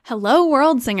Hello,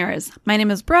 world singers. My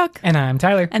name is Brooke. And I'm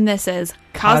Tyler. And this is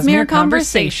Cosmere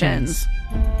Conversations.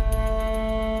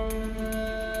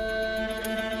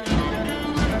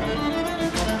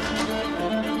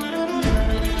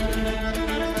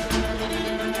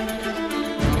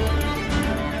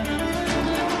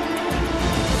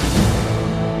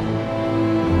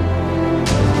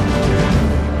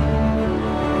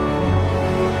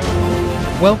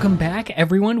 Welcome back,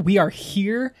 everyone. We are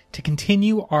here to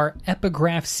continue our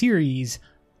epigraph series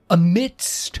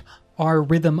amidst our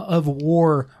Rhythm of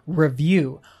War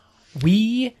review.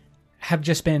 We have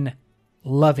just been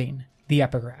loving the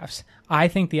epigraphs. I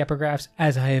think the epigraphs,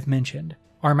 as I have mentioned,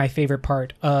 are my favorite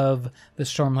part of the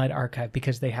Stormlight Archive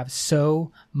because they have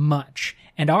so much,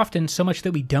 and often so much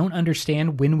that we don't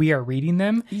understand when we are reading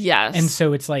them. Yes. And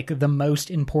so it's like the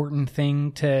most important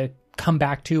thing to come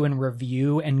back to and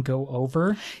review and go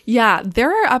over. Yeah, there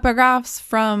are epigraphs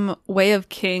from Way of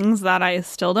Kings that I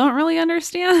still don't really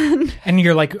understand. And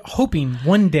you're like hoping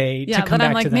one day to come back to them. Yeah, but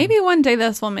I'm like, maybe one day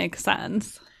this will make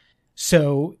sense.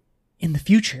 So in the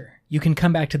future, you can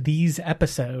come back to these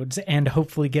episodes and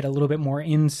hopefully get a little bit more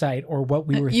insight or what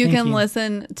we were thinking. You can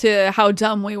listen to how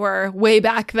dumb we were way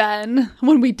back then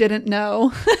when we didn't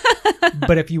know.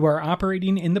 But if you are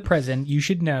operating in the present, you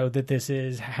should know that this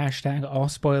is hashtag all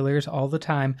spoilers all the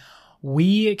time.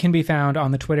 We can be found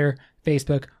on the Twitter,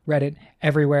 Facebook, Reddit,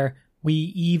 everywhere. We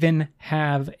even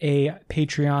have a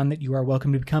Patreon that you are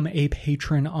welcome to become a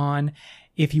patron on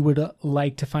if you would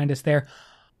like to find us there.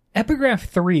 Epigraph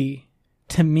 3,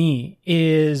 to me,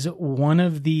 is one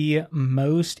of the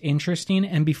most interesting.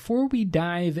 And before we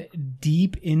dive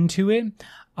deep into it,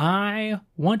 I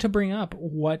want to bring up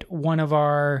what one of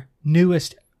our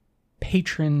newest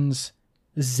patrons,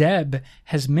 Zeb,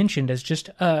 has mentioned as just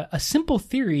a simple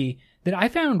theory that I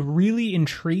found really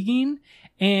intriguing.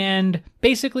 And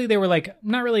basically they were like,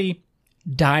 not really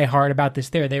die hard about this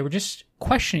there. They were just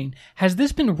questioning, has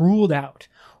this been ruled out?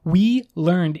 We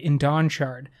learned in Dawn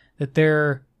Shard that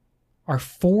there are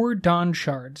 4 Dawn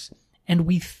Shards, and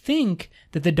we think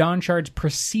that the Dawn Shards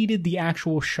preceded the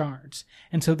actual shards.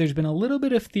 And so there's been a little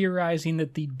bit of theorizing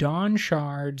that the Dawn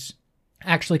Shards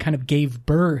actually kind of gave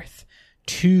birth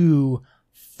to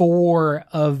 4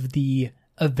 of the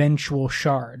eventual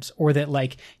shards, or that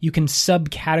like you can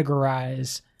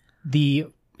subcategorize the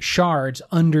shards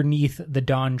underneath the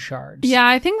Dawn Shards. Yeah,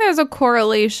 I think there's a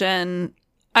correlation.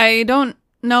 I don't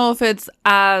know if it's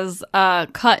as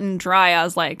cut and dry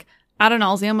as like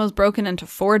Adonalsium was broken into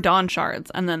 4 Dawn Shards,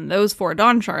 and then those 4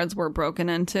 Dawn Shards were broken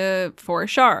into 4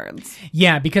 shards.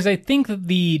 Yeah, because I think that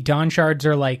the Dawn Shards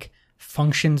are like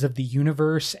functions of the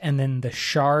universe, and then the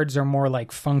shards are more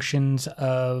like functions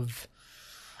of,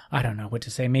 I don't know what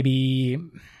to say, maybe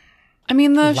I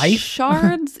mean, the life?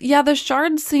 shards, yeah, the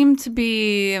shards seem to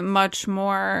be much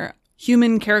more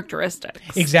human characteristics.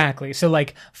 Exactly. So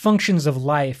like functions of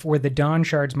life, where the Dawn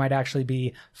Shards might actually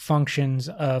be functions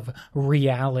of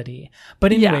reality.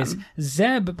 But anyways, yeah.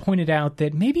 Zeb pointed out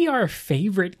that maybe our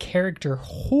favorite character,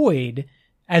 Hoid,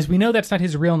 as we know that's not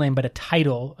his real name, but a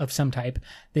title of some type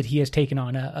that he has taken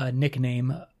on, a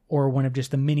nickname or one of just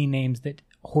the many names that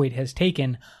Hoid has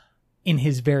taken in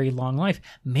his very long life.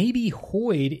 Maybe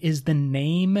Hoid is the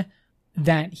name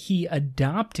that he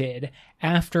adopted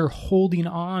after holding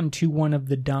on to one of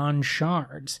the Dawn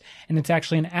Shards. And it's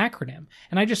actually an acronym.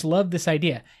 And I just love this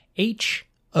idea.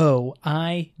 HOID.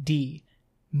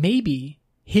 Maybe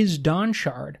his Dawn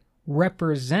Shard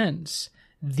represents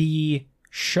the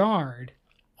shard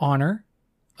honor,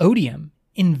 odium,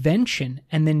 invention,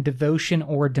 and then devotion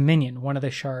or dominion, one of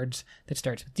the shards that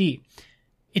starts with D.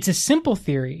 It's a simple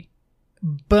theory,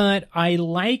 but I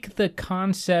like the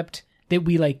concept that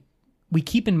we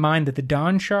keep in mind that the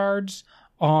Dawn Shards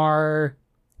are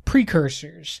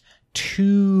precursors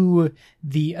to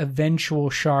the eventual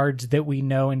shards that we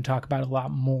know and talk about a lot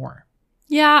more.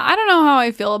 Yeah, I don't know how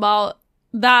I feel about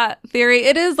that theory.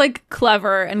 It is like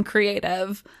clever and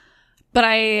creative, but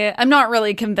I'm not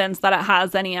really convinced that it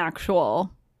has any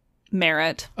actual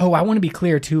merit. Oh, I want to be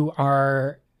clear to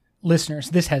our listeners.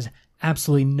 This has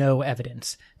absolutely no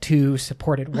evidence to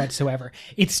support it whatsoever.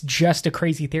 It's just a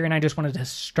crazy theory, and I just wanted to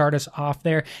start us off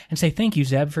there and say thank you,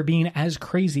 Zeb, for being as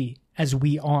crazy as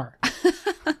we are.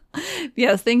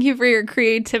 Yes, thank you for your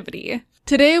creativity.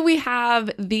 Today we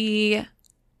have the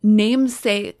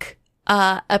namesake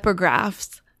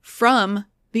epigraphs from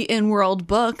the in-world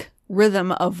book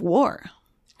Rhythm of War.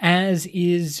 As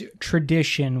is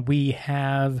tradition, we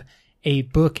have a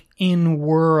book in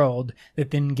world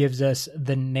that then gives us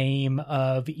the name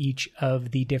of each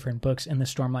of the different books in the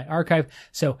Stormlight Archive.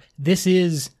 So this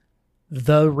is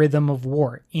the Rhythm of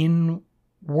War in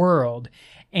world,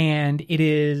 and it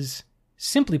is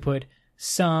simply put,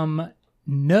 some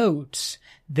notes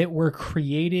that were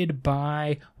created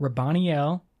by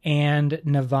Rabaniel and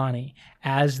Navani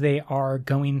as they are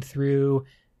going through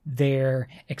their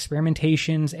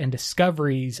experimentations and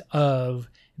discoveries of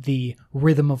the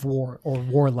rhythm of war or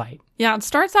war light. Yeah, it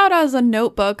starts out as a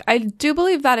notebook. I do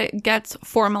believe that it gets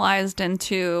formalized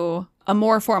into a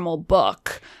more formal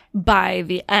book by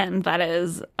the end that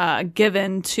is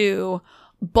given to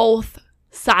both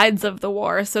sides of the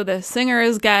war. So the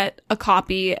singers get a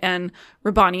copy, and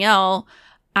Rabaniel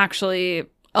actually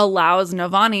allows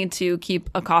Navani to keep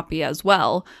a copy as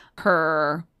well.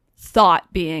 Her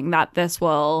thought being that this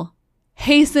will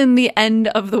hasten the end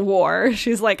of the war.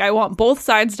 She's like, I want both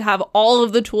sides to have all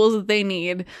of the tools that they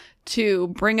need to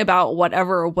bring about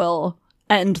whatever will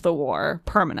end the war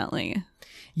permanently.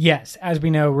 Yes, as we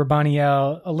know,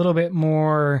 Rabaniel a little bit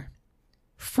more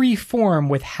free form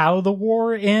with how the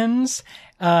war ends,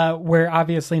 where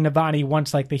obviously Navani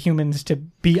wants like the humans to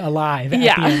be alive at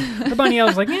the end.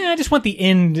 Rabaniel's like, I just want the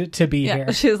end to be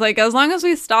here. She's like, as long as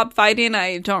we stop fighting,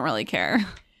 I don't really care.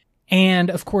 And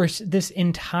of course, this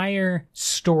entire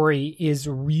story is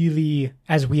really,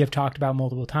 as we have talked about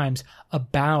multiple times,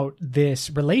 about this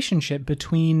relationship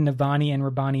between Navani and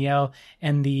Rabaniel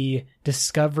and the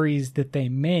discoveries that they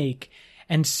make.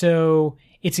 And so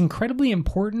it's incredibly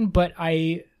important, but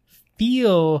I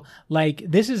feel like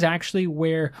this is actually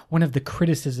where one of the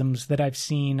criticisms that I've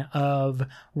seen of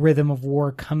Rhythm of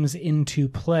War comes into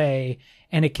play,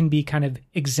 and it can be kind of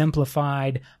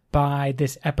exemplified by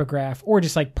this epigraph, or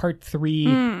just like part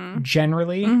 3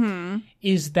 generally,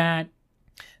 is that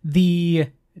the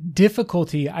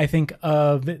difficulty, I think,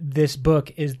 of this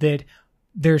book is that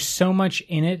there's so much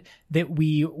in it that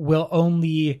we will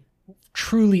only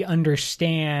truly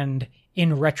understand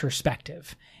in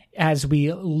retrospective. As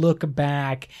we look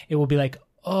back, it will be like,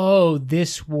 oh,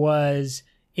 this was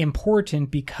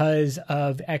important because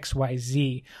of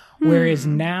XYZ. Whereas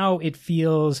now it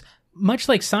feels much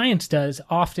like science does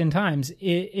oftentimes.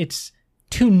 It's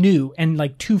too new and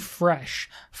like too fresh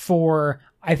for,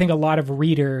 I think, a lot of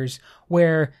readers,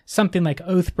 where something like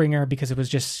Oathbringer, because it was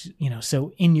just,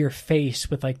 so in your face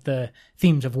with like the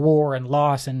themes of war and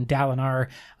loss and Dalinar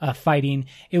fighting,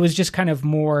 it was just kind of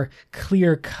more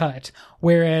clear cut.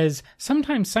 Whereas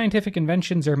sometimes scientific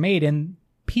inventions are made and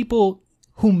people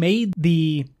who made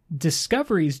the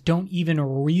discoveries don't even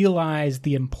realize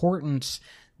the importance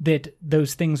that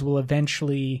those things will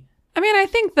eventually... I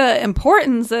think the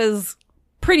importance is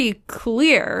pretty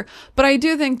clear, but I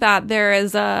do think that there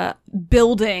is a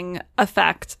building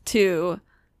effect to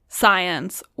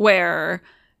science where,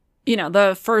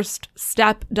 the first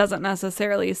step doesn't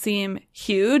necessarily seem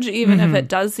huge, even if it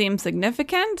does seem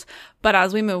significant. But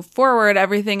as we move forward,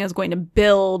 everything is going to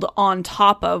build on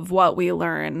top of what we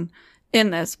learn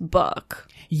in this book.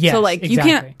 Yes, so, exactly. You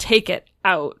can't take it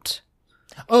out.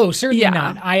 Oh, certainly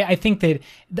not. I think that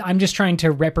I'm just trying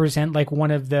to represent like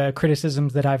one of the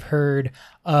criticisms that I've heard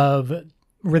of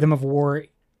Rhythm of War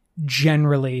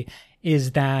generally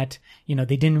is that,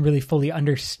 they didn't really fully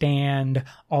understand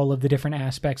all of the different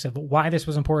aspects of why this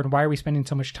was important. Why are we spending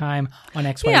so much time on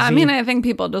XYZ? Yeah, I think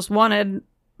people just wanted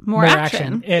more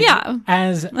action.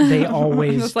 As they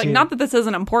always It's like, do. not that this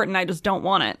isn't important, I just don't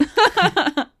want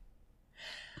it.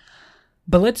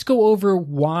 But let's go over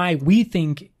why we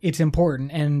think it's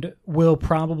important, and will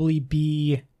probably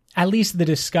be, at least the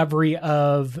discovery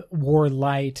of War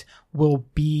Light will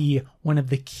be one of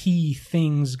the key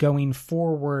things going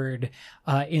forward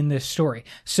in this story.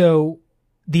 So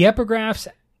the epigraphs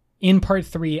in part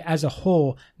 3 as a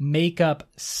whole make up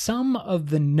some of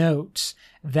the notes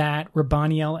that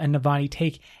Rabaniel and Navani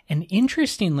take. And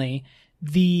interestingly,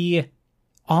 the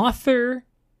author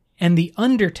and the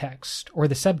undertext, or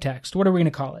the subtext, what are we going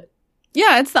to call it?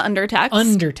 Yeah, it's the undertext.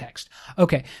 Undertext.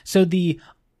 Okay, so the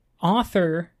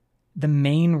author, the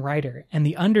main writer, and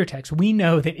the undertext, we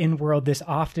know that in World this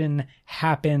often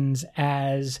happens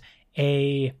as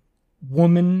a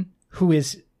woman who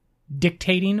is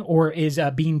dictating or is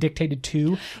being dictated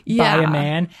to by a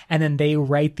man, and then they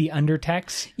write the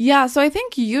undertext. Yeah, so I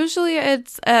think usually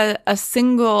it's a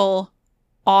single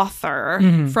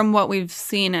author, from what we've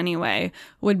seen anyway,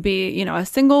 would be, a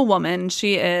single woman.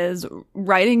 She is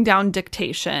writing down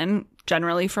dictation,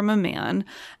 generally from a man,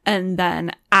 and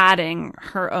then adding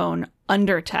her own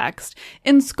undertext.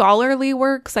 In scholarly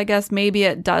works, I guess maybe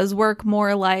it does work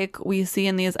more like we see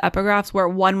in these epigraphs, where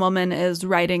one woman is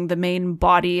writing the main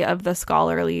body of the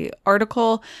scholarly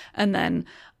article, and then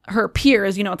her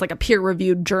peers, it's like a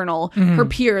peer-reviewed journal. Her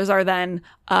peers are then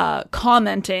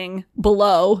commenting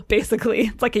below, basically.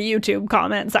 It's like a YouTube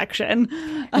comment section.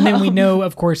 And then we know,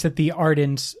 of course, that the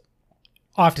Ardents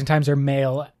oftentimes are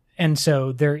male And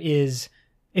so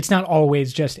it's not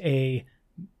always just a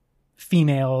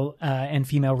female and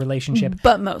female relationship.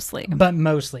 But mostly,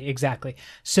 exactly.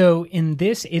 So in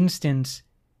this instance,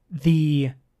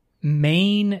 the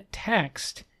main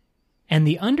text and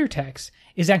the undertext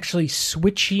is actually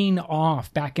switching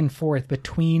off back and forth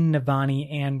between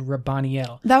Navani and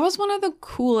Rabaniel. That was one of the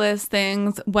coolest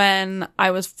things when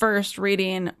I was first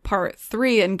reading part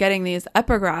 3 and getting these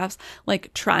epigraphs,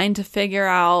 like trying to figure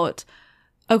out,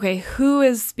 okay, who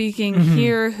is speaking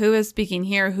here? Who is speaking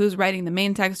here? Who's writing the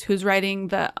main text? Who's writing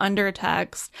the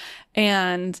undertext?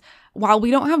 And while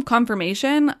we don't have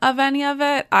confirmation of any of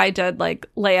it, I did like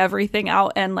lay everything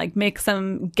out and like make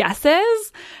some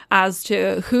guesses as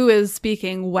to who is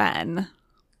speaking when.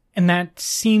 And that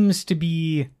seems to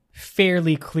be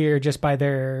fairly clear just by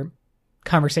their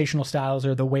conversational styles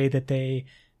or the way that they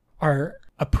are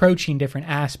approaching different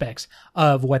aspects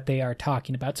of what they are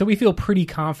talking about. So we feel pretty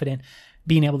confident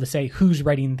being able to say who's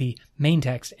writing the main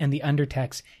text and the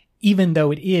undertext, even though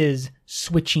it is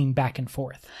switching back and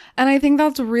forth. And I think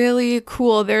that's really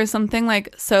cool. There's something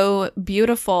like so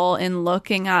beautiful in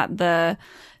looking at the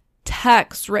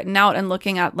text written out and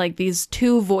looking at like these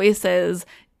two voices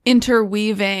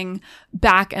interweaving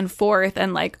back and forth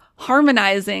and like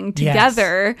harmonizing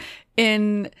together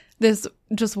in this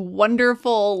just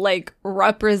wonderful like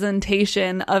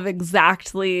representation of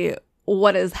exactly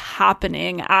what is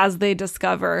happening as they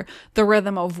discover the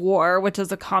rhythm of war, which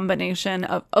is a combination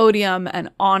of odium and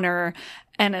honor.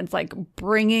 And it's like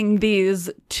bringing these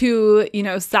two,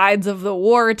 sides of the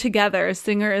war together,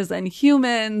 singers and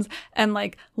humans. And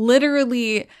like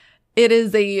literally it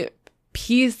is a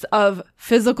piece of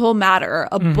physical matter,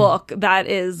 a book that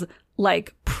is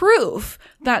like proof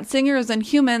that singers and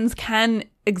humans can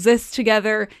exist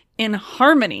together in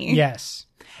harmony. Yes.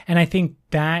 And I think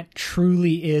that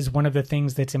truly is one of the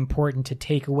things that's important to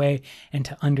take away and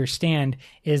to understand,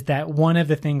 is that one of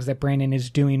the things that Brandon is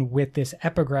doing with this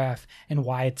epigraph and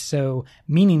why it's so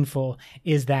meaningful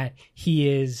is that he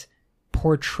is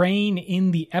portraying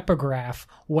in the epigraph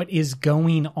what is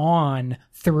going on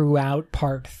throughout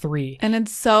part 3. And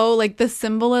it's so like the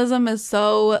symbolism is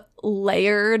so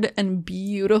layered and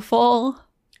beautiful.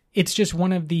 It's just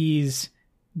one of these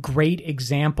great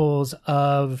examples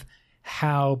of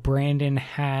how Brandon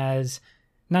has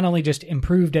not only just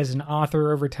improved as an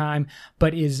author over time,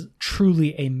 but is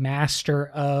truly a master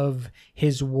of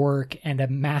his work and a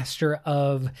master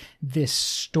of this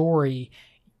story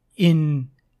in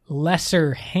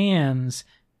lesser hands.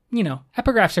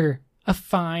 Epigraphs are a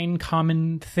fine,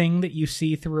 common thing that you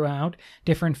see throughout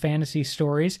different fantasy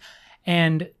stories.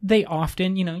 And they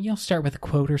often, you'll start with a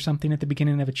quote or something at the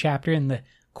beginning of a chapter, and the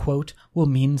quote will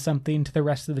mean something to the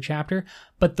rest of the chapter.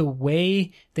 But the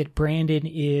way that Brandon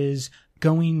is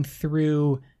going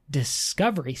through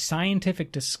discovery,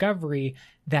 scientific discovery,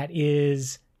 that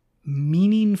is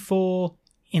meaningful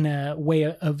in a way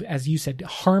of, as you said,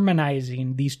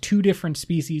 harmonizing these two different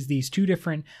species, these two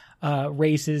different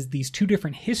races, these two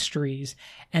different histories,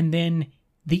 and then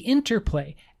the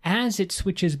interplay as it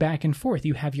switches back and forth.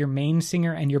 You have your main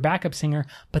singer and your backup singer,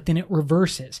 but then it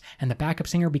reverses, and the backup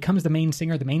singer becomes the main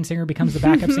singer becomes the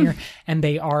backup singer, and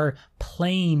they are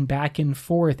playing back and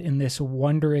forth in this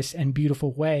wondrous and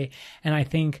beautiful way. And I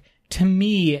think, to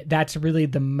me, that's really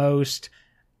the most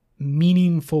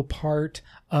meaningful part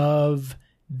of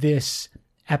this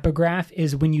epigraph,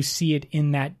 is when you see it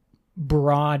in that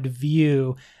broad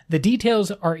view. The details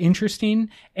are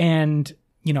interesting, and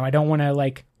I don't want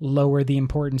to lower the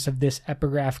importance of this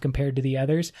epigraph compared to the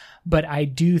others, but I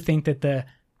do think that the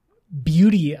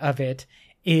beauty of it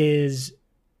is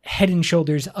head and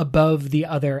shoulders above the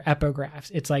other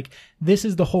epigraphs. It's like, this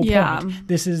is the whole point.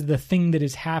 This is the thing that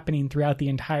is happening throughout the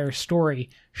entire story,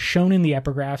 shown in the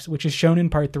epigraphs, which is shown in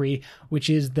part 3, which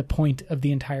is the point of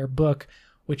the entire book,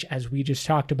 which, as we just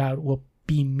talked about, will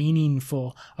be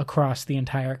meaningful across the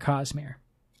entire Cosmere.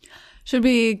 Should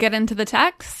we get into the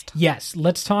text? Yes,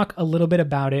 let's talk a little bit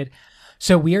about it.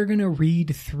 So we are going to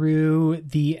read through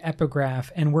the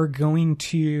epigraph, and we're going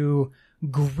to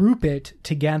group it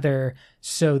together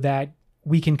so that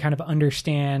we can kind of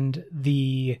understand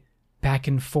the back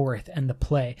and forth and the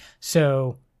play.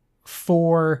 So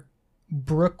for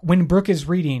Brooke, when Brooke is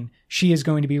reading, she is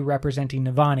going to be representing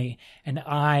Navani, and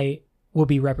I will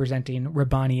be representing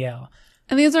Rabaniel.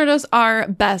 And these are just our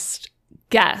best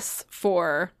guess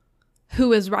for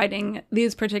who is writing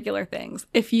these particular things.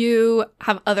 If you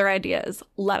have other ideas,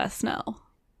 let us know.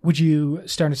 Would you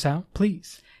start us out,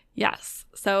 please? Yes.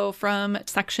 So from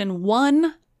section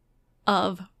 1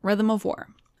 of Rhythm of War.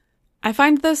 I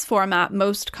find this format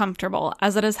most comfortable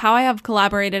as it is how I have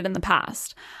collaborated in the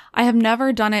past. I have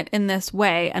never done it in this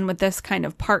way and with this kind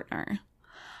of partner.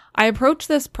 I approach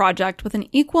this project with an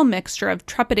equal mixture of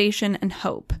trepidation and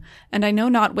hope, and I know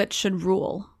not which should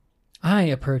rule. I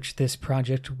approach this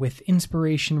project with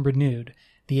inspiration renewed.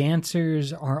 The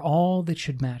answers are all that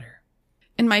should matter.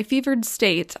 In my fevered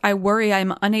state, I worry I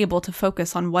am unable to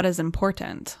focus on what is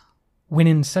important. When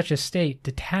in such a state,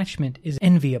 detachment is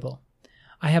enviable.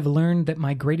 I have learned that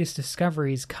my greatest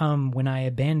discoveries come when I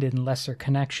abandon lesser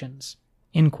connections.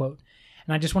 End quote.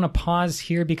 And I just want to pause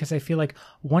here because I feel like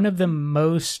one of the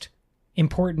most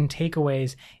important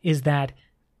takeaways is that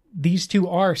these two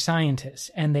are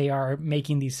scientists and they are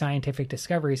making these scientific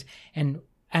discoveries. And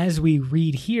as we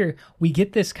read here, we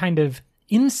get this kind of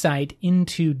insight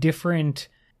into different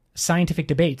scientific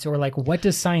debates, or like, what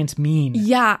does science mean?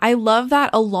 Yeah, I love that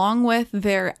along with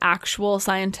their actual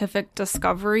scientific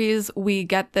discoveries, we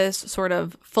get this sort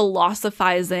of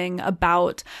philosophizing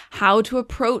about how to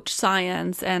approach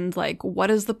science and like,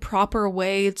 what is the proper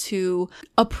way to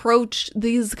approach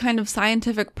these kind of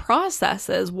scientific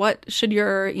processes? What should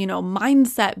your,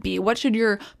 mindset be? What should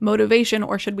your motivation,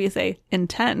 or should we say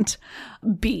intent,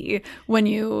 be when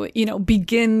you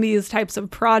begin these types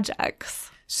of projects?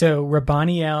 So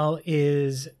Rabaniel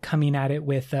is coming at it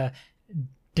with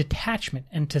detachment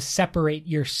and to separate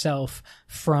yourself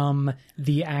from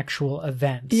the actual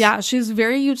events. Yeah, she's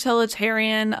very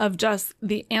utilitarian of just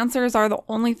the answers are the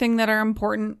only thing that are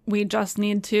important. We just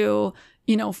need to,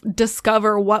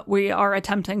 discover what we are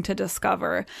attempting to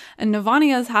discover. And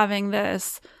Navani is having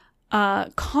this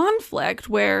conflict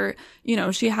where,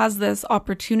 she has this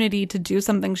opportunity to do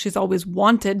something she's always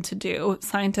wanted to do,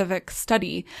 scientific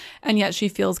study, and yet she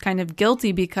feels kind of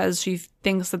guilty because she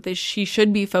thinks that she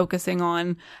should be focusing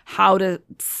on how to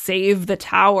save the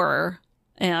tower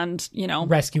and,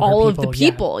 rescue all of the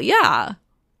people. Yeah.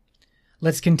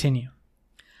 Let's continue.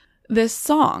 This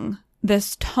song,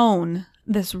 this tone,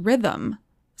 this rhythm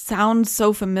sounds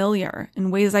so familiar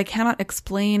in ways I cannot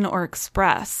explain or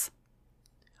express.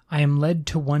 I am led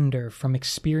to wonder from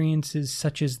experiences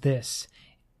such as this,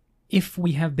 if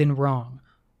we have been wrong.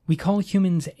 We call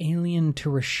humans alien to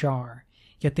Rashar,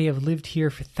 yet they have lived here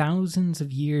for thousands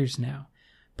of years now.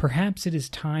 Perhaps it is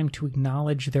time to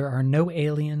acknowledge there are no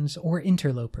aliens or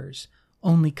interlopers,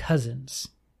 only cousins.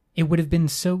 It would have been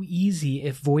so easy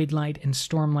if Voidlight and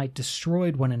Stormlight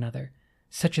destroyed one another.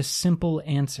 Such a simple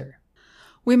answer.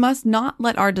 We must not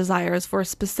let our desires for a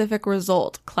specific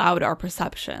result cloud our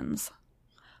perceptions.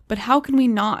 But how can we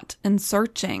not, in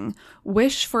searching,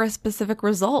 wish for a specific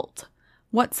result?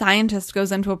 What scientist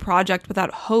goes into a project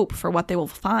without hope for what they will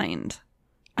find?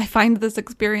 I find this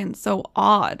experience so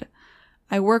odd.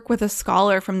 I work with a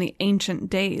scholar from the ancient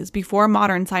days before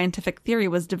modern scientific theory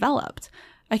was developed.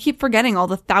 I keep forgetting all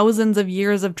the thousands of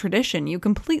years of tradition you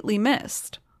completely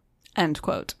missed. End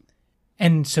quote.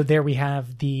 And so there we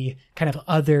have the kind of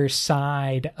other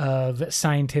side of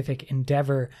scientific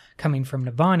endeavor coming from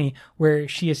Navani, where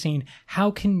she is saying, how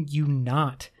can you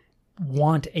not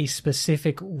want a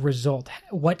specific result?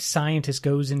 What scientist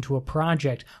goes into a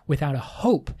project without a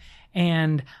hope?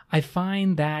 And I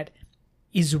find that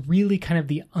is really kind of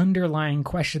the underlying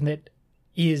question that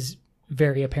is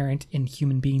very apparent in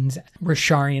human beings,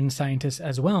 Rasharian scientists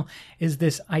as well, is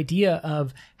this idea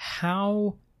of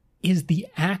how is the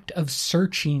act of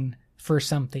searching for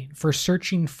something, for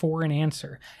searching for an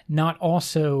answer, not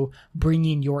also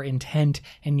bringing your intent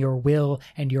and your will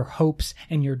and your hopes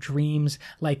and your dreams.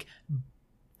 Like,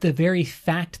 the very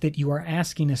fact that you are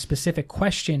asking a specific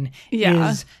question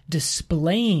is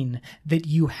displaying that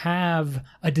you have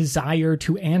a desire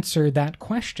to answer that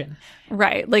question.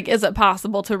 Right. Like, is it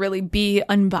possible to really be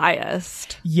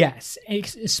unbiased? Yes,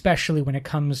 especially when it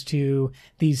comes to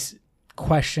these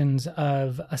questions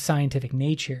of a scientific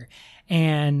nature.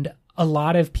 And a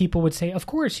lot of people would say, of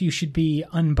course, you should be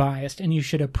unbiased and you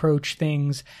should approach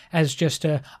things as just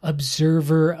a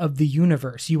observer of the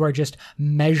universe. You are just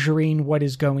measuring what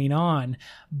is going on.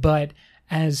 But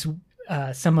as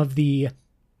some of the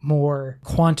more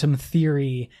quantum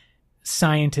theory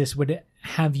scientists would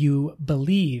have you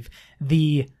believe,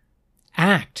 the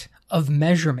act of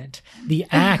measurement, the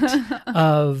act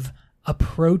of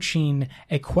approaching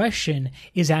a question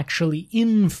is actually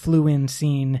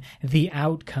influencing the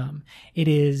outcome. It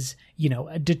is,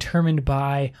 determined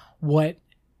by what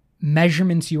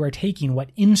measurements you are taking, what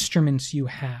instruments you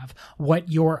have,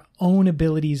 what your own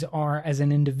abilities are as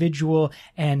an individual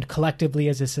and collectively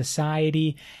as a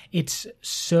society. It's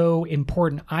so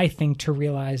important, I think, to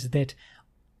realize that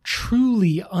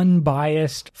truly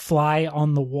unbiased, fly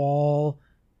on the wall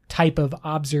type of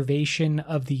observation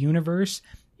of the universe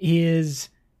is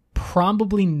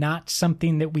probably not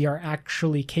something that we are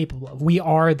actually capable of. We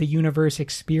are the universe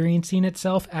experiencing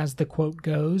itself, as the quote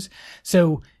goes.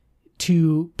 So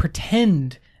to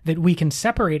pretend that we can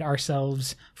separate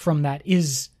ourselves from that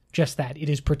is just that. It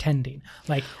is pretending.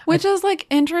 Like, which is like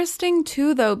interesting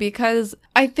too, though, because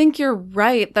I think you're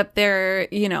right that there,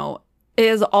 you know,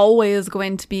 is always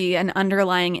going to be an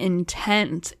underlying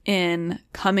intent in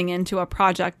coming into a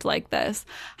project like this.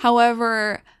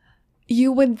 However,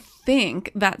 you would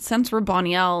think that since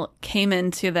Raboniel came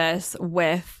into this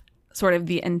with sort of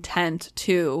the intent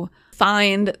to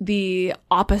find the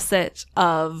opposite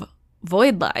of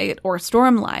Voidlight or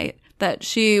Stormlight, that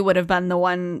she would have been the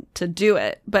one to do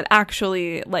it. But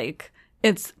actually, like,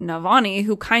 it's Navani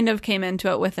who kind of came into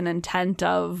it with an intent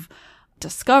of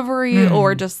discovery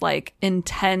or just like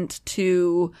intent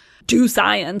to do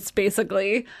science,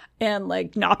 basically, and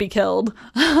like not be killed.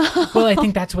 Well, I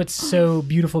think that's what's so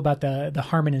beautiful about the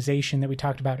harmonization that we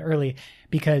talked about early,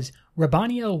 because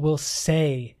Raboniel will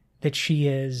say that she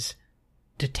is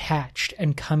detached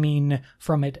and coming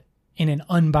from it in an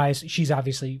unbiased. She's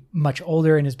obviously much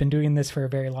older and has been doing this for a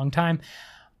very long time,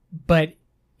 but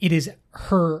it is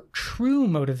her true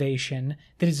motivation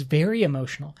that is very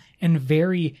emotional and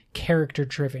very character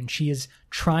driven. She is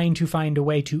trying to find a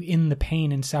way to end the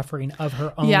pain and suffering of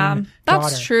her own Yeah,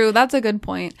 that's daughter. true. That's a good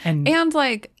point. And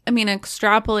like, I mean,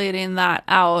 extrapolating that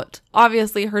out,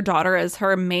 obviously her daughter is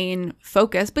her main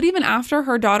focus, but even after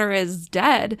her daughter is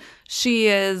dead, she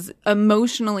is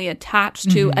emotionally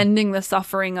attached to ending the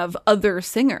suffering of other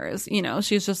singers. You know,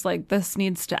 she's just like, this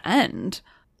needs to end.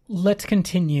 Let's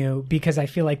continue, because I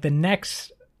feel like the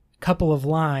next couple of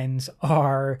lines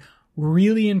are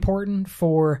really important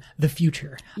for the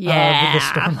future of the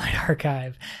Stormlight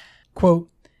Archive. Quote,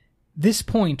 "This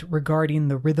point regarding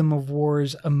the Rhythm of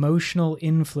War's emotional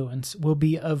influence will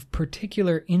be of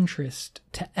particular interest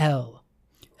to Elle."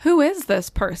 Who is this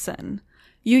person?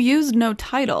 You used no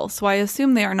title, so I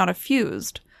assume they are not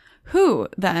effused. Who,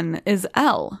 then, is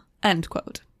Elle? End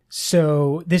quote.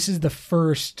 So this is the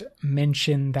first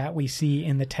mention that we see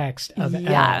in the text of Elle.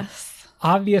 Yes.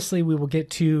 Obviously, we will get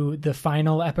to the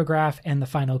final epigraph and the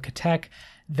final katek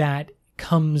that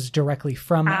comes directly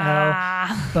from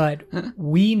Elle. But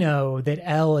we know that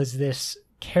Elle is this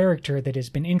character that has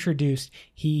been introduced.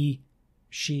 He,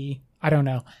 she, I don't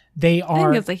know. They are.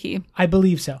 I think it's a he. I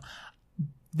believe so.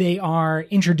 They are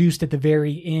introduced at the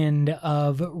very end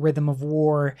of Rhythm of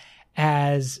War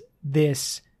as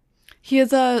this. He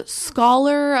is a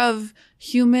scholar of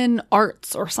human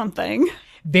arts or something.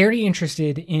 Very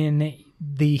interested in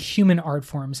the human art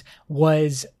forms,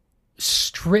 was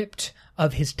stripped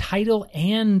of his title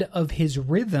and of his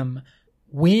rhythm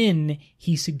when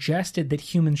he suggested that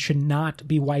humans should not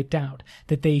be wiped out,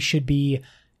 that they should be,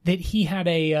 that he had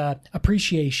a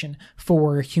appreciation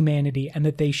for humanity and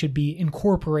that they should be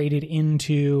incorporated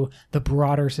into the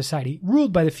broader society,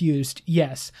 ruled by the fused,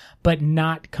 yes, but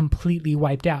not completely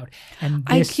wiped out. And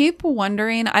this, I keep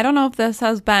wondering, I don't know if this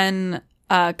has been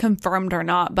confirmed or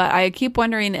not, but I keep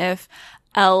wondering if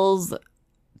Elle's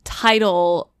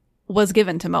title was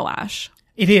given to Moash.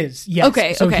 It is, yes.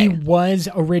 Okay, so okay. he was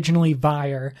originally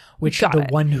Vyre, which Got the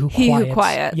it. one who quiets. He who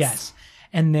quiets. Yes.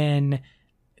 And then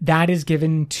that is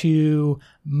given to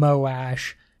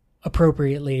Moash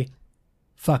appropriately.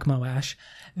 Fuck Moash.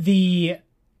 The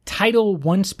title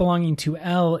once belonging to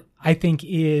Elle, I think,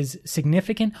 is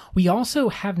significant. We also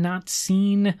have not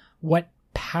seen what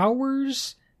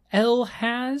powers Elle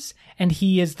has, and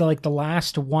he is the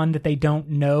last one that they don't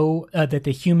know, that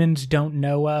the humans don't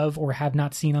know of or have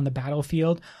not seen on the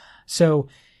battlefield. So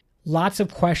lots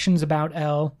of questions about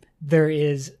Elle. There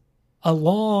is a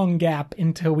long gap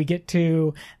until we get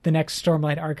to the next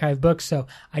Stormlight Archive book, so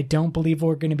I don't believe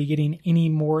we're going to be getting any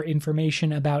more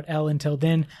information about Elle until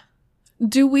then.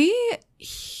 Do we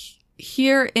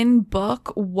hear in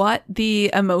book what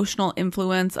the emotional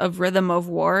influence of Rhythm of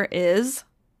War is?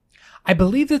 I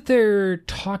believe that they're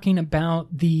talking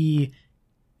about the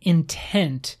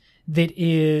intent that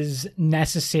is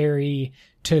necessary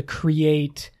to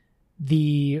create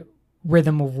the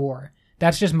Rhythm of War.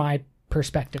 That's just my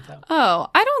perspective, though. Oh,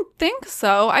 I don't think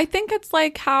so. I think it's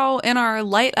like how in our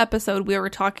light episode we were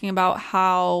talking about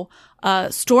how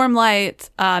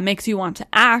Stormlight makes you want to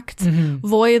act,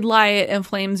 Voidlight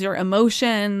inflames your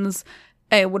emotions.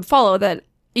 It would follow that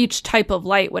each type of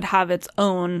light would have its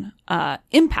own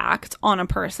impact on a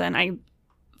person.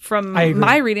 From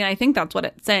my reading, I think that's what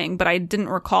it's saying, but I didn't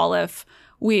recall if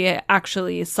we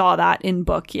actually saw that in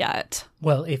book yet.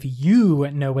 Well, if you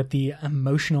know what the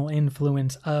emotional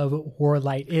influence of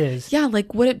Warlight is. Yeah,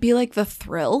 like, would it be like the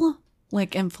thrill?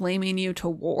 Like inflaming you to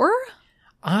war?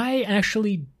 I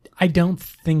don't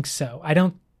think so. I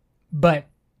don't But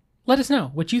let us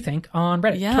know what you think on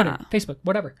Reddit, Yeah. Twitter, Facebook,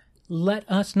 whatever. Let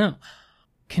us know.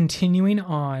 Continuing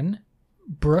on,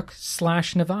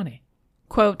 Brooke/Navani.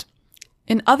 Quote,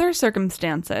 in other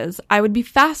circumstances, I would be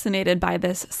fascinated by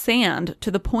this sand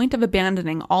to the point of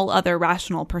abandoning all other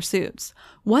rational pursuits.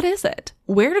 What is it?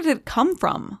 Where did it come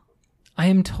from? I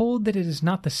am told that it is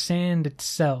not the sand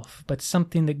itself, but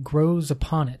something that grows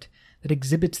upon it, that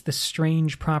exhibits the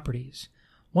strange properties.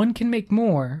 One can make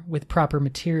more with proper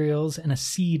materials and a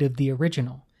seed of the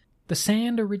original. The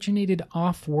sand originated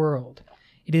off-world.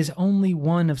 It is only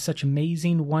one of such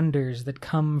amazing wonders that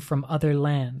come from other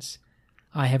lands.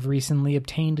 I have recently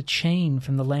obtained a chain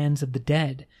from the lands of the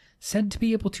dead, said to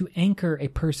be able to anchor a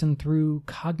person through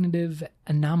cognitive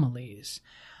anomalies.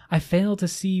 I fail to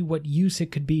see what use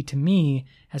it could be to me,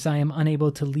 as I am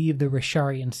unable to leave the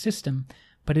Risharian system,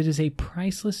 but it is a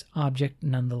priceless object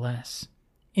nonetheless.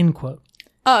 End quote.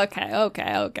 Okay.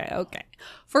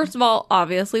 First of all,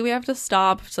 obviously we have to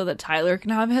stop so that Tyler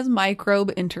can have his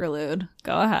microbe interlude.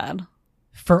 Go ahead.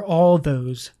 For all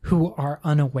those who are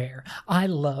unaware, I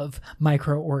love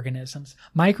microorganisms.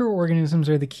 Microorganisms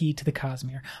are the key to the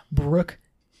Cosmere. Brooke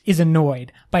is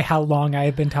annoyed by how long I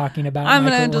have been talking about I'm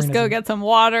going to microorganisms. just go get some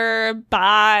water.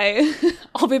 Bye.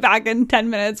 I'll be back in 10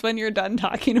 minutes when you're done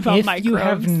talking about microbes. If you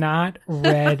have not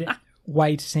read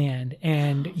White Sand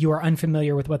and you are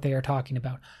unfamiliar with what they are talking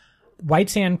about, White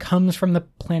Sand comes from the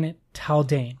planet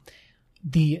Taldane.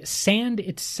 The sand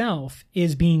itself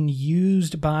is being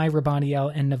used by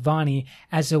Rabaniel and Navani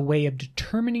as a way of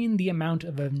determining the amount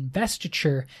of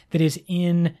investiture that is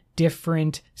in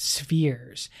different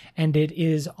spheres. And it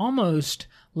is almost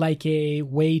like a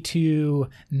way to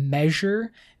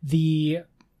measure the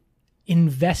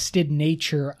invested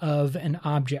nature of an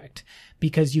object,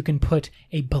 because you can put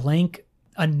a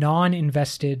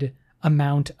non-invested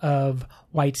amount of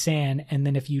white sand, and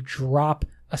then if you drop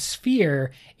a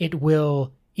sphere, it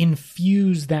will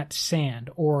infuse that sand,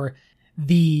 or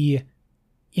the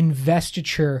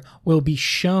investiture will be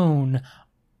shown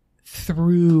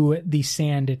through the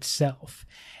sand itself.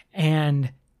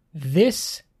 And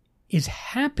this is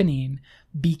happening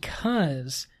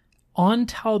because on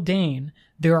Taldane,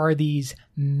 there are these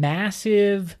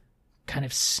massive kind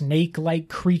of snake-like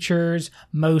creatures,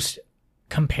 most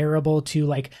comparable to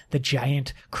like the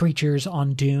giant creatures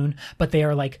on Dune, but they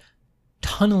are like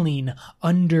tunneling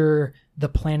under the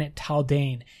planet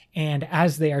Taldane. And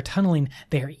as they are tunneling,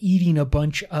 they are eating a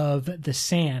bunch of the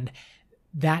sand.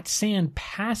 That sand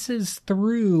passes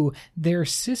through their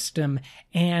system,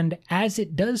 and as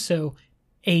it does so,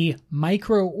 a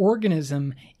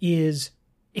microorganism is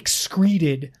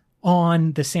excreted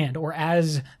on the sand, or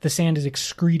as the sand is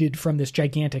excreted from this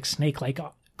gigantic snake-like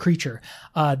creature,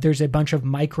 there's a bunch of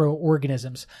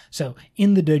microorganisms. So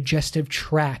in the digestive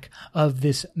tract of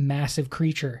this massive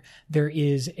creature, there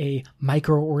is a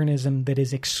microorganism that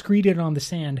is excreted on the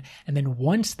sand, and then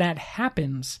once that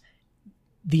happens,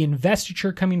 the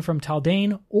investiture coming from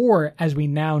Taldane, or as we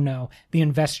now know, the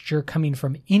investiture coming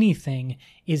from anything,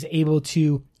 is able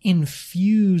to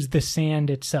infuse the sand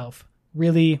itself.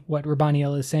 Really, what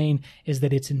Rabaniel is saying is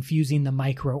that it's infusing the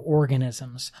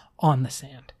microorganisms on the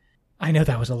sand. I know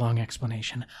that was a long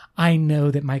explanation. I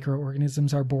know that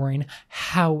microorganisms are boring.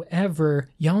 However,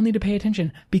 y'all need to pay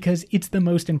attention because it's the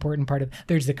most important part of it.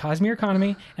 There's the Cosmere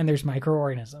economy and there's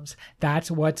microorganisms. That's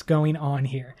what's going on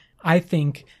here. I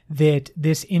think that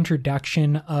this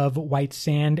introduction of white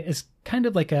sand is kind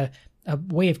of like a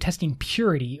way of testing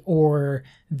purity, or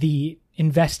the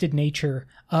invested nature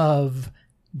of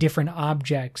different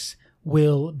objects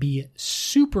will be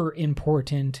super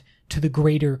important to the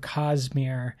greater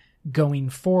Cosmere going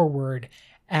forward,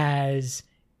 as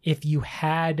if you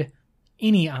had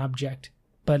any object,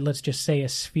 but let's just say a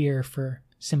sphere for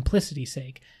simplicity's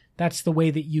sake, that's the way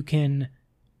that you can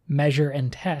measure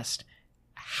and test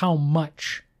how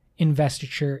much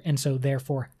investiture, and so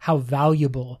therefore how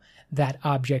valuable that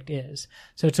object is.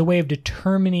 So it's a way of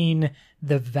determining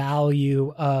the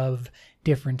value of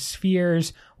different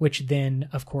spheres, which then,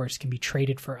 of course, can be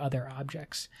traded for other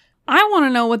objects. I want to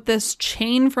know what this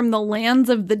chain from the lands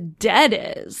of the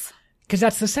dead is. Because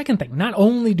that's the second thing. Not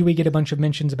only do we get a bunch of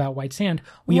mentions about white sand,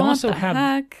 we also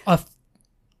have a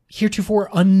heretofore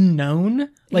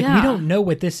unknown. We don't know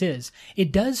what this is.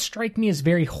 It does strike me as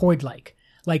very Hoyd-like.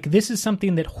 Like, this is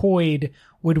something that Hoyd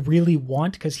would really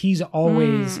want, because he's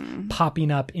always popping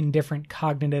up in different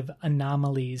cognitive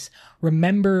anomalies.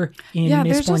 Remember in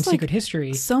Mistborn Secret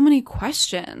History, so many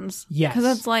questions. Yes.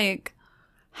 Because it's like,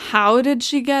 how did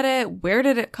she get it? Where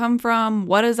did it come from?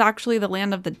 What is actually the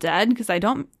land of the dead? Because I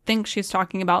don't think she's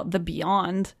talking about the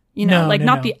beyond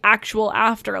Not the actual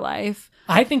afterlife.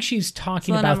 I think she's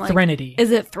talking about like, Threnody.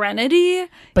 Is it Threnody?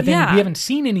 But then we haven't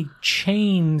seen any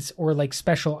chains or like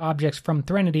special objects from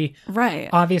Threnody. Right.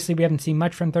 Obviously, we haven't seen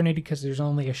much from Threnody because there's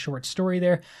only a short story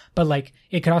there. But like,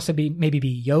 it could also be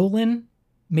Yolen.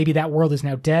 Maybe that world is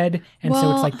now dead, and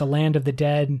so it's like the land of the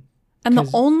dead. And the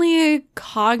only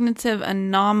cognitive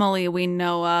anomaly we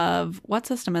know of, what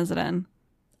system is it in?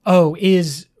 Oh,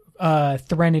 is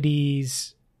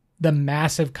Threnody's the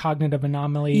massive cognitive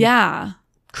anomaly? Yeah.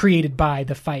 Created by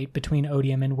the fight between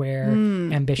Odium and where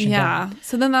Ambition died.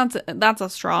 So then that's a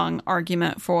strong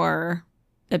argument for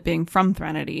it being from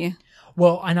Threnody.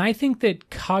 Well, and I think that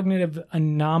cognitive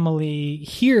anomaly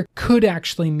here could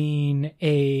actually mean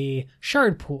a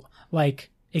shard pool,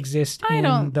 like exist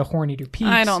in the Horn-Eater Peaks.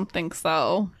 I don't think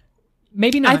so.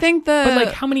 Maybe not. I think but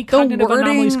like, how many cognitive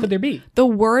anomalies could there be? The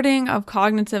wording of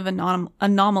cognitive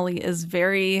anomaly is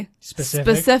very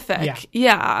specific.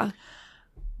 Yeah.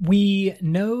 We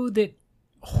know that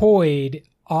Hoid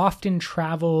often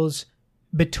travels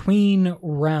between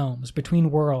realms,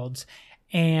 between worlds,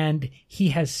 and he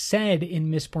has said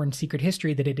in Mistborn Secret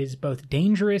History that it is both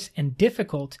dangerous and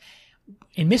difficult.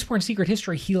 In Mistborn Secret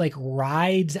History, he like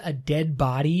rides a dead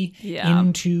body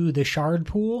into the shard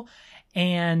pool,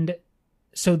 and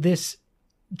so this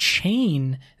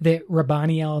chain that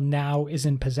Rabaniel now is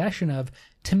in possession of,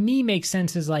 to me, makes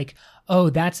sense as like, oh,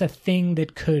 that's a thing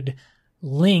that could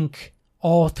link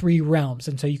all three realms.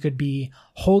 And so you could be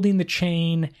holding the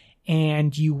chain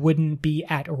and you wouldn't be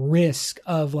at risk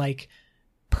of like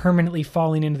permanently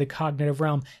falling into the cognitive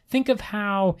realm. Think of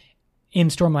how in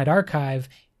Stormlight Archive,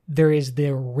 there is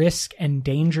the risk and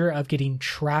danger of getting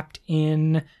trapped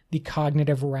in the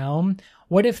cognitive realm.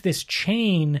 What if this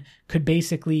chain could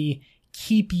basically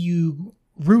keep you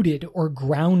rooted or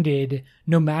grounded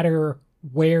no matter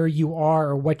where you are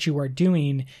or what you are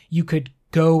doing? You could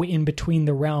go in between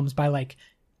the realms by like,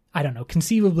 I don't know,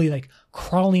 conceivably like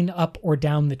crawling up or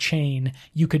down the chain.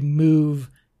 You could move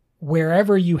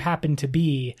wherever you happen to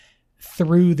be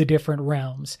through the different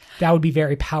realms. That would be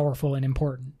very powerful and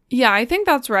important. Yeah, I think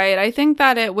that's right. I think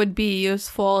that it would be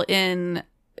useful in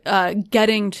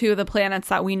getting to the planets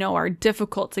that we know are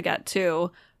difficult to get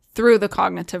to through the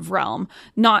cognitive realm.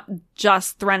 Not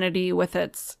just Threnody with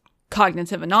its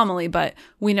cognitive anomaly, but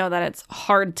we know that it's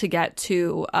hard to get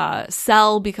to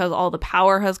Cell because all the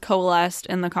power has coalesced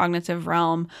in the cognitive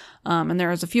realm. And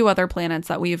there's a few other planets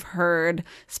that we've heard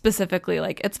specifically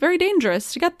like it's very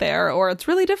dangerous to get there or it's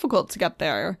really difficult to get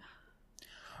there.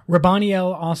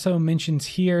 Rabaniel also mentions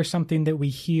here something that we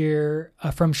hear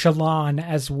from Shallan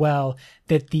as well,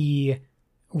 that the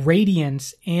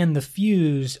Radiance and the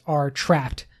Fuse are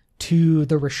trapped to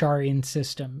the Rasharian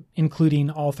system, including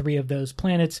all three of those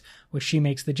planets, which she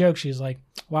makes the joke. She's like,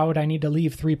 why would I need to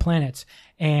leave 3 planets?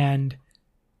 And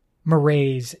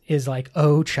Mraize is like,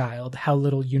 oh, child, how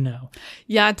little you know.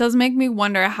 Yeah, it does make me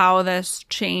wonder how this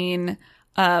chain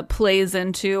plays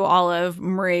into all of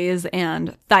Mraize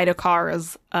and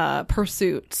Thydakar's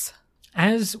pursuits.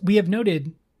 As we have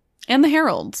noted. And the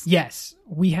Heralds. Yes,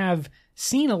 we have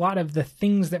seen a lot of the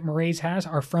things that Mraize has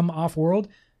are from off-world.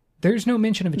 There's no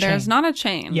mention of a chain. There's not a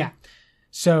chain. Yeah.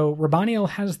 So Rabaniel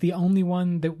has the only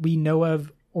one that we know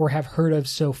of or have heard of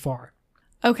so far.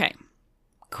 Okay.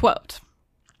 Quote.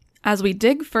 As we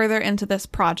dig further into this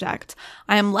project,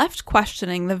 I am left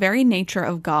questioning the very nature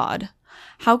of God.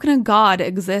 How can a God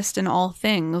exist in all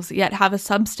things, yet have a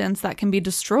substance that can be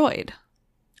destroyed?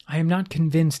 I am not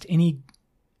convinced any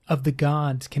of the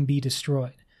gods can be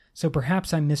destroyed, so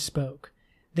perhaps I misspoke.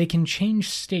 They can change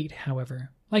state, however,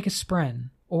 like a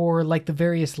spren, or like the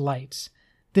various lights.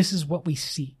 This is what we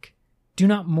seek. Do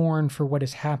not mourn for what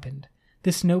has happened.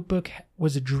 This notebook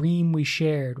was a dream we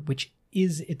shared, which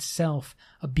is itself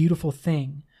a beautiful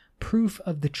thing, proof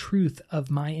of the truth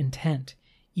of my intent,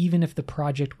 even if the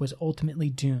project was ultimately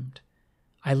doomed.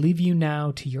 I leave you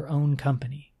now to your own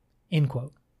company. End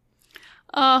quote.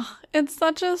 It's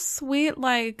such a sweet,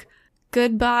 like,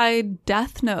 goodbye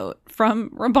death note from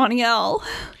Rabaniel.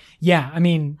 Yeah, I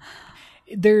mean,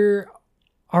 there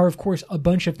are, of course, a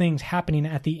bunch of things happening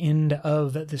at the end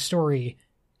of the story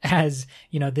as,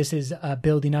 you know, this is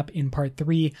building up in part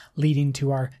 3, leading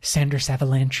to our Sanders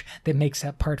avalanche that makes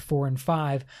up part 4 and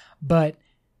 5. But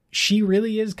she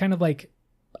really is kind of like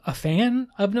a fan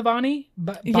of Navani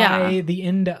by the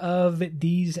end of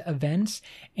these events.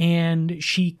 And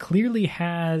she clearly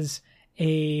has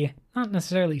a, not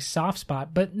necessarily soft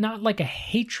spot, but not like a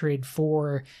hatred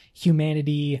for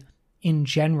humanity in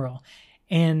general.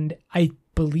 And I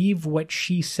believe what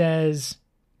she says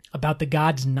about the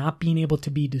gods not being able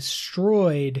to be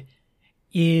destroyed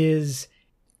is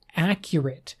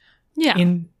accurate. Yeah.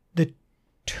 In the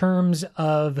terms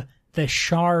of the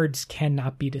shards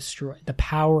cannot be destroyed, the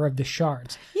power of the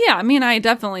shards. Yeah, I mean, I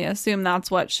definitely assume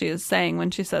that's what she is saying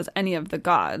when she says any of the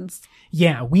gods.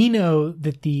 Yeah, we know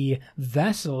that the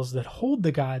vessels that hold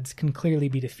the gods can clearly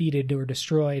be defeated or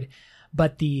destroyed,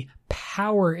 but the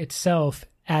power itself,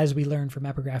 as we learned from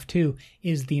Epigraph 2,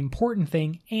 is the important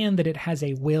thing, and that it has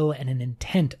a will and an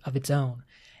intent of its own.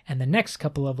 And the next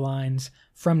couple of lines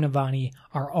from Navani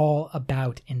are all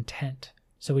about intent.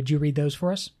 So would you read those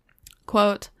for us?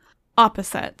 Quote,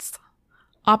 opposites.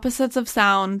 Opposites of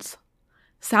sounds.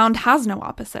 Sound has no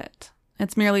opposite.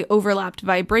 It's merely overlapped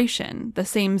vibration, the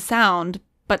same sound,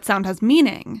 but sound has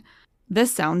meaning.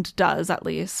 This sound does, at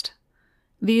least.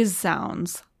 These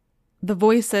sounds. The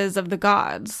voices of the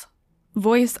gods.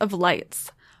 Voice of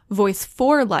lights. Voice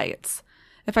for lights.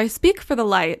 If I speak for the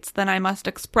lights, then I must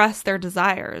express their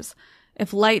desires.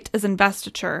 If light is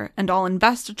investiture, and all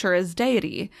investiture is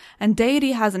deity, and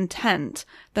deity has intent,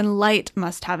 then light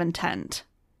must have intent.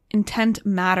 Intent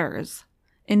matters.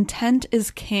 Intent is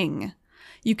king.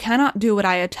 You cannot do what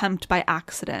I attempt by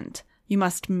accident. You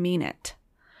must mean it.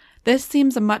 This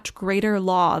seems a much greater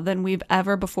law than we've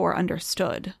ever before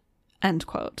understood. End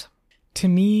quote. To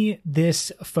me,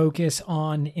 this focus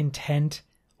on intent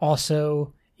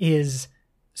also is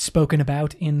spoken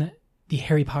about in the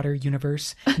Harry Potter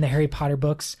universe and the Harry Potter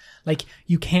books. Like,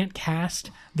 you can't cast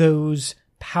those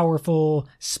powerful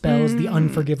spells, the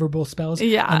unforgivable spells,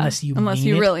 unless you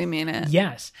really mean it.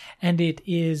 Yes. And it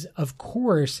is, of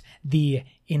course, the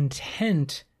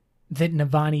intent that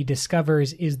Navani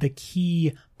discovers is the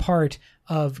key part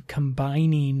of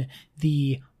combining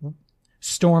the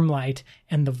Stormlight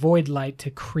and the Voidlight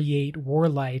to create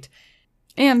Warlight.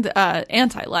 And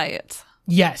Anti-Light.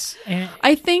 Yes.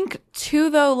 I think, too,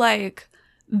 though, like,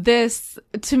 this,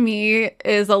 to me,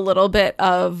 is a little bit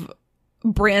of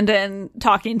Brandon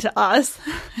talking to us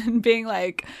and being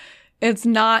like, it's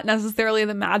not necessarily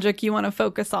the magic you want to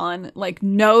focus on. Like,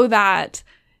 know that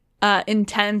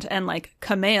intent and, like,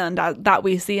 command that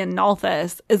we see in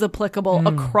Nalthis is applicable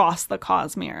across the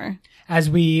Cosmere. As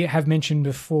we have mentioned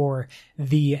before,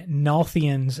 the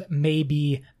Nalthians may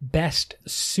be best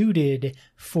suited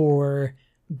for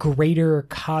a greater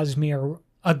Cosmere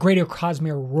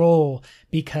role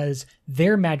because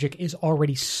their magic is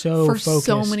already so focused. For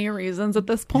so many reasons at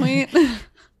this point.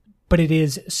 But it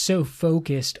is so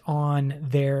focused on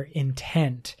their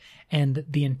intent and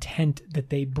the intent that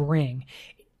they bring.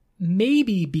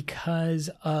 Maybe because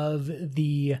of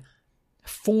the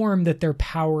form that their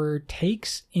power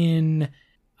takes in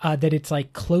that it's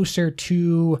like closer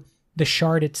to the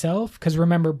shard itself. Because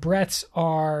remember, breaths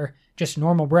are just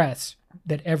normal breaths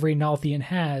that every Nalthian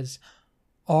has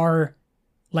are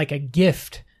like a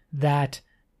gift that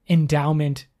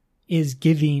endowment is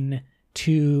giving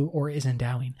to, or is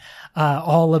endowing,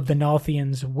 all of the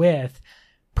Nalthians with.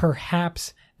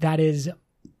 Perhaps that is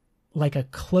like a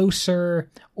closer,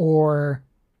 or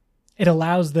it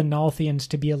allows the Nalthians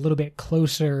to be a little bit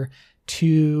closer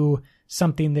to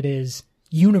something that is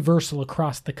universal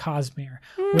across the Cosmere.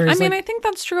 I think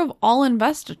that's true of all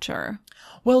investiture.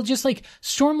 Well, just like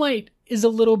Stormlight is a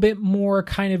little bit more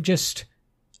kind of just,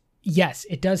 yes,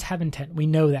 it does have intent. We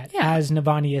know that, as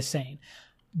Navani is saying.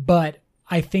 But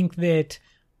I think that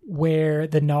where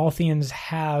the Nalthians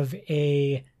have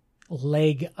a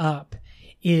leg up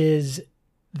is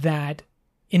that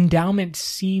endowment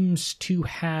seems to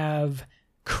have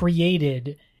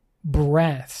created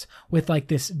breaths with like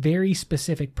this very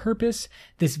specific purpose,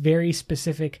 this very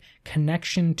specific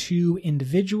connection to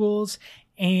individuals,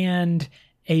 and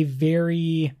a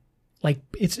very, like,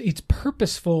 it's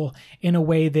purposeful in a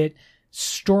way that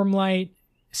Stormlight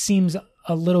seems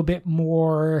a little bit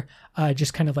more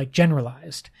just kind of like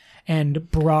generalized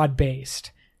and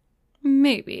broad-based.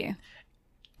 Maybe.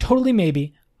 Totally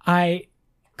maybe.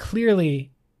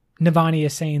 Clearly, Navani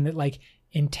is saying that, like,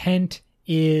 intent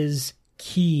is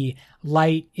key.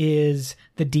 Light is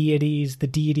the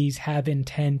deities have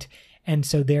intent, and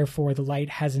so therefore the light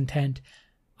has intent.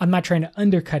 I'm not trying to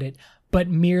undercut it, but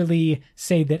merely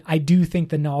say that I do think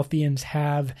the Nalthians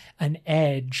have an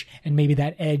edge, and maybe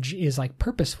that edge is, like,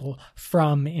 purposeful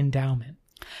from endowment.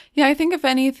 Yeah, I think if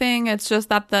anything, it's just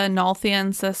that the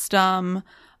Nalthian system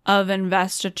of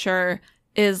investiture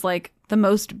is, like, the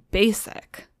most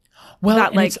basic. Well,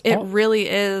 that, like, it really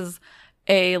is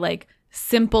a, like,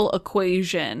 simple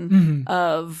equation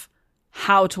of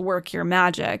how to work your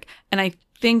magic. And I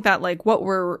think that, like, what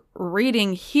we're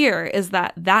reading here is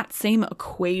that same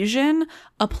equation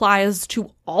applies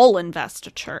to all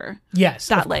investiture. Yes,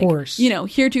 that, of course. You know,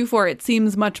 heretofore it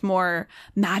seems much more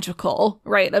magical,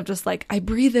 right? Of just like, I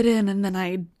breathe it in and then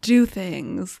I do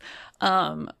things.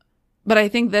 But I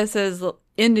think this is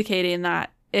indicating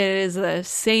that it is the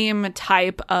same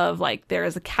type of, like, there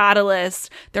is a catalyst,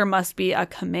 there must be a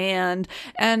command.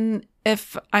 And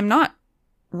if I'm not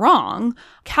wrong,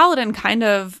 Kaladin kind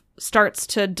of starts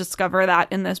to discover that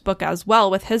in this book as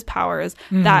well with his powers,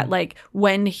 that, like,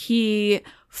 when he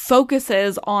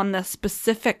focuses on the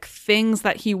specific things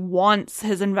that he wants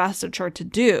his investiture to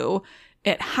do,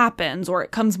 it happens, or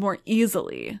it comes more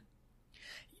easily.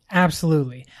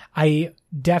 Absolutely. I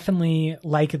definitely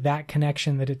like that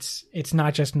connection, that it's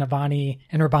not just Navani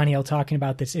and Rabaniel talking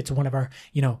about this. It's one of our,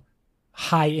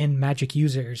 high-end magic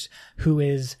users who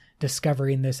is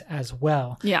discovering this as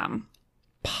well. Yeah.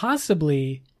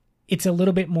 Possibly it's a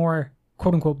little bit more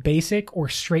quote unquote basic or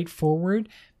straightforward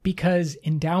because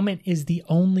Endowment is the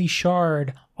only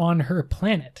shard on her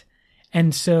planet.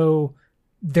 And so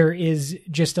there is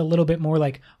just a little bit more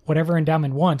like whatever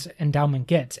Endowment wants, Endowment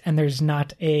gets. And there's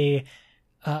not a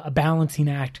balancing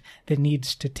act that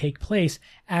needs to take place,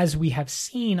 as we have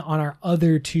seen on our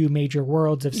other two major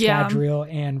worlds of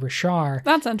Scadrial and Rashar.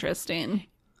 That's interesting.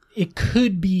 It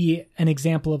could be an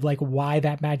example of like why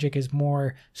that magic is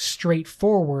more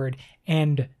straightforward,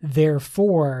 and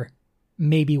therefore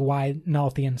maybe why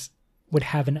Nalthians would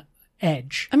have an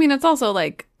edge. I mean, it's also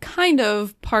like kind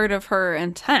of part of her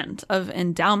intent of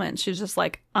Endowment. She's just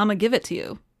like, I'm gonna give it to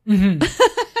you.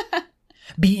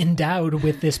 Be endowed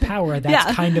with this power.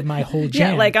 That's kind of my whole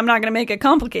jam. Yeah, like I'm not gonna make it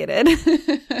complicated.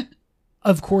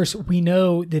 Of course, we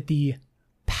know that the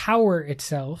power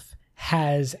itself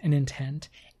has an intent,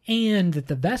 and that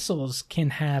the vessels can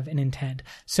have an intent.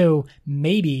 So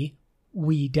maybe,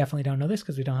 we definitely don't know this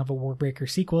because we don't have a Warbreaker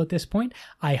sequel at this point.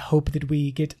 I hope that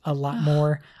we get a lot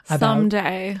more about...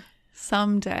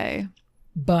 Someday.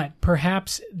 But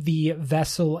perhaps the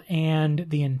vessel and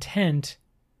the intent,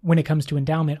 when it comes to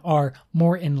Endowment, are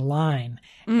more in line.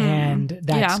 And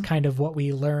that's kind of what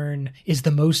we learn is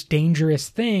the most dangerous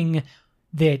thing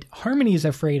that Harmony is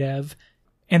afraid of,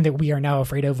 and that we are now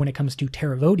afraid of when it comes to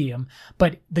Terravodium.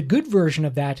 But the good version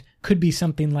of that could be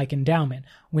something like Endowment.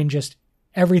 When just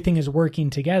everything is working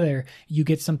together, you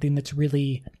get something that's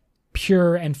really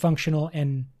pure and functional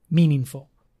and meaningful.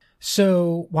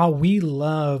 So while we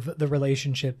love the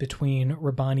relationship between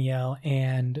Rabaniel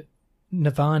and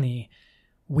Navani,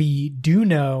 we do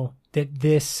know that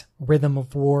this Rhythm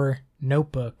of War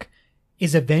notebook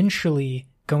is eventually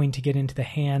going to get into the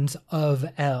hands of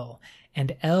El.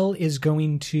 And El is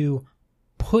going to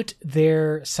put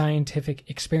their scientific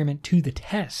experiment to the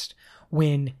test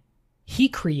when he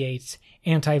creates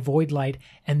anti-void light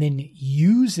and then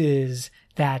uses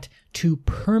that to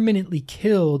permanently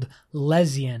kill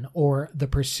Lezian, or the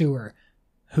Pursuer,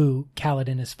 who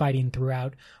Kaladin is fighting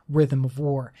throughout Rhythm of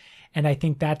War. And I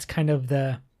think that's kind of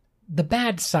the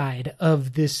bad side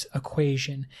of this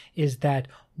equation, is that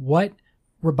what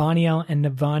Rabaniel and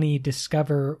Navani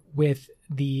discover with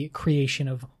the creation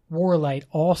of Warlight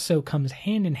also comes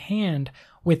hand in hand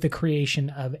with the creation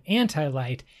of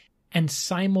Anti-Light, and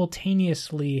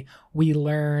simultaneously we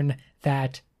learn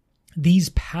that these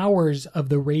powers of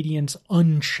the Radiance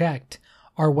unchecked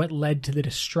are what led to the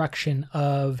destruction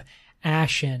of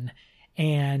Ashen.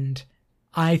 And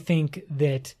I think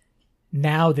that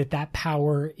now that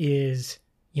power is,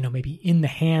 maybe in the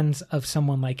hands of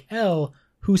someone like El,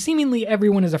 who seemingly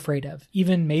everyone is afraid of,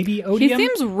 even maybe Odium. He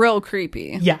seems real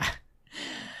creepy. Yeah.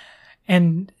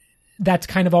 And that's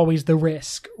kind of always the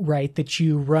risk, right, that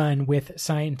you run with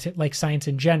science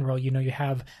in general. You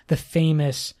have the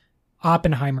famous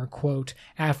Oppenheimer quote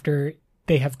after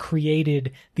they have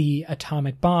created the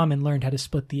atomic bomb and learned how to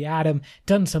split the atom,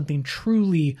 done something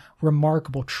truly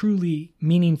remarkable, truly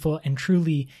meaningful, and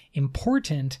truly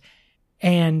important.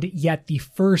 And yet the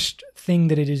first thing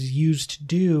that it is used to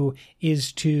do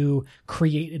is to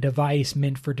create a device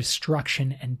meant for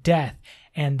destruction and death.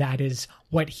 And that is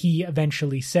what he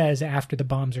eventually says after the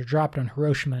bombs are dropped on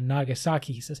Hiroshima and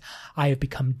Nagasaki. He says, "I have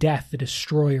become death, the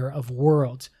destroyer of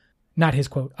worlds." Not his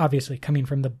quote, obviously, coming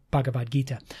from the Bhagavad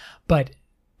Gita. But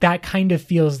that kind of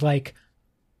feels like,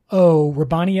 oh,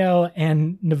 Rabaniel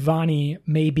and Navani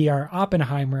may be our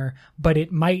Oppenheimer, but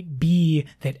it might be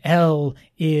that El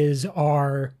is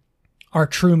our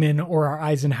Truman or our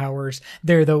Eisenhowers.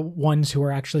 They're the ones who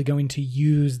are actually going to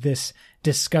use this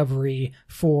discovery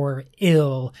for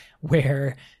ill,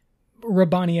 where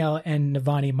Rabaniel and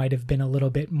Navani might have been a little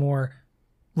bit more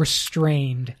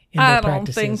restrained in their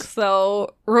practices. I don't think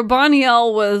so.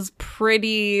 Rabaniel was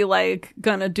pretty,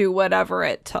 gonna do whatever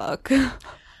it took.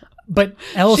 But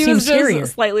El seems scarier. She was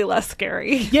just slightly less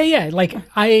scary. Yeah.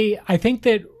 I think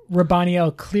that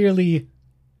Rabaniel clearly,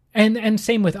 and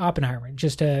same with Oppenheimer,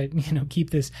 just to,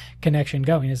 keep this connection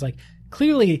going, is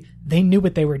clearly they knew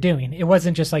what they were doing. It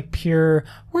wasn't just like pure,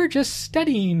 we're just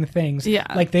studying things. Yeah.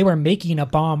 Like they were making a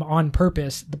bomb on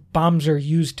purpose. The bombs are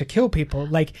used to kill people.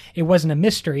 Like it wasn't a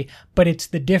mystery, but it's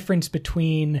the difference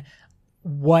between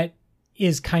what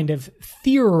is kind of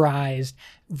theorized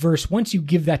versus once you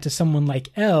give that to someone like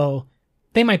Elle,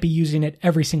 they might be using it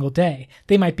every single day.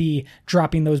 They might be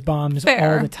dropping those bombs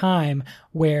Fair. all the time,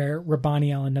 where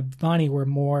Rabaniel and Navani were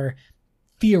more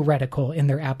theoretical in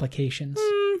their applications.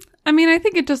 I mean, I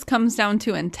think it just comes down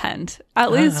to intent.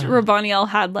 At least Rabaniel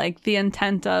had like the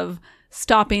intent of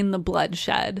stopping the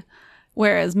bloodshed,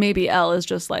 whereas maybe Elle is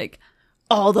just like,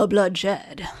 all the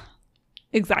bloodshed.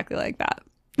 Exactly like that.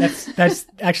 That's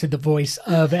actually the voice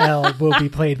of Elle will be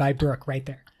played by Brooke right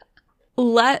there.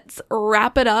 Let's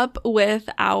wrap it up with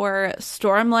our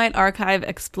Stormlight Archive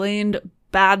Explained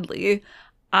Badly.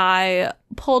 I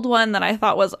pulled one that I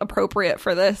thought was appropriate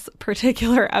for this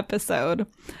particular episode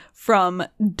from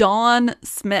Dawn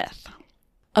Smith.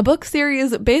 A book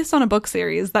series based on a book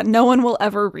series that no one will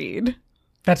ever read.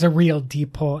 That's a real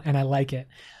deep pull, and I like it.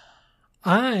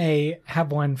 I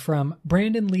have one from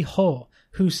Brandon Lee Hull,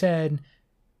 who said,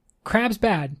 Crab's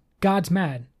bad, God's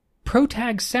mad.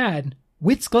 Protag sad,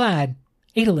 wit's glad.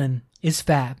 Adolin is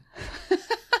fab.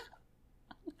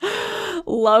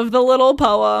 Love the little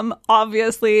poem.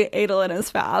 Obviously, Adolin is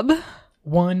fab.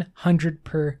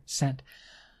 100%.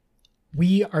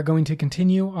 We are going to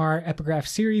continue our epigraph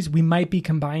series. We might be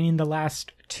combining the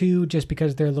last two just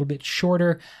because they're a little bit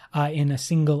shorter in a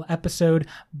single episode,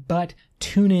 but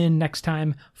tune in next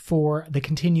time for the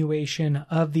continuation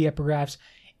of the epigraphs.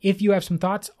 If you have some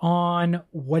thoughts on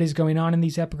what is going on in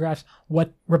these epigraphs,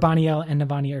 what Rabaniel and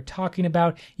Navani are talking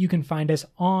about, you can find us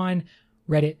on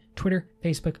Reddit, Twitter,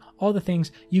 Facebook, all the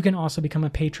things. You can also become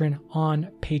a patron on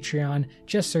Patreon.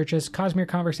 Just search us, Cosmere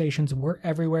Conversations. We're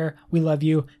everywhere. We love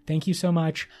you. Thank you so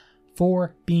much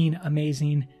for being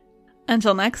amazing.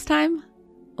 Until next time,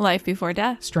 life before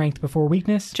death, Strength before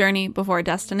weakness. journey before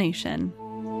destination.